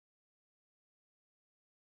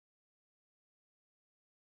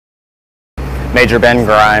Major Ben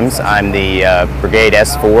Grimes. I'm the Brigade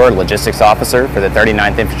S4 Logistics Officer for the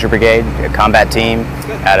 39th Infantry Brigade, a combat team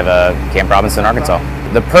out of Camp Robinson, Arkansas.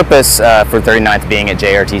 The purpose for 39th being at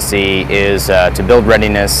JRTC is to build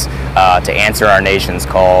readiness to answer our nation's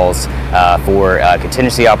calls for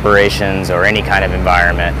contingency operations or any kind of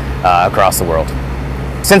environment across the world.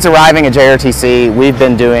 Since arriving at JRTC, we've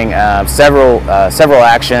been doing several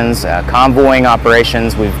actions, convoying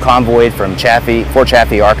operations. We've convoyed from Fort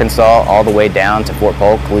Chaffee, Arkansas, all the way down to Fort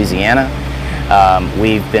Polk, Louisiana.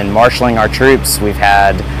 We've been marshaling our troops. We've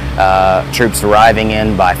had troops arriving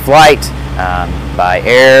in by flight, by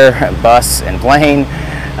air, bus, and plane.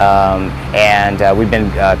 We've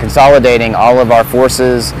been consolidating all of our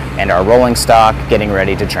forces and our rolling stock, getting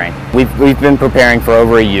ready to train. We've been preparing for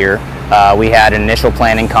over a year. We had an initial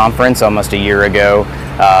planning conference almost a year ago.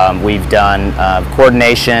 We've done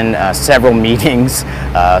coordination, several meetings,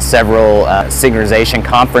 several synchronization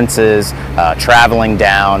conferences, traveling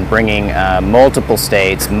down, bringing multiple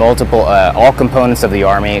states, all components of the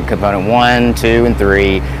Army, component 1, 2, and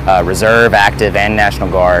 3, Reserve, Active, and National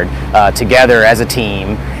Guard, together as a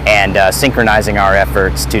team and synchronizing our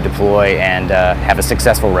efforts to deploy and have a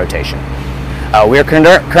successful rotation. We are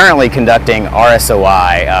currently conducting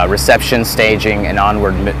RSOI, reception, staging, and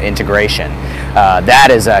onward integration. That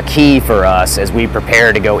is key for us as we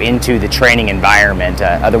prepare to go into the training environment,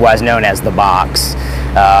 otherwise known as the box.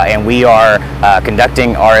 And we are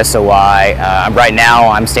conducting RSOI. Right now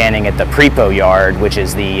I'm standing at the Prepo Yard, which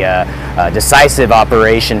is the decisive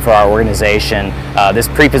operation for our organization. This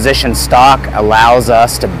pre-positioned stock allows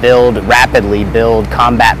us to rapidly build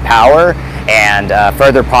combat power and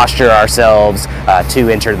further posture ourselves to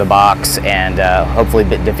enter the box and hopefully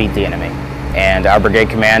defeat the enemy. And our brigade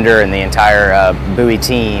commander and the entire buoy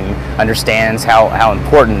team understands how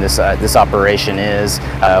important this operation is.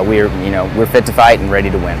 We're fit to fight and ready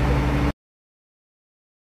to win.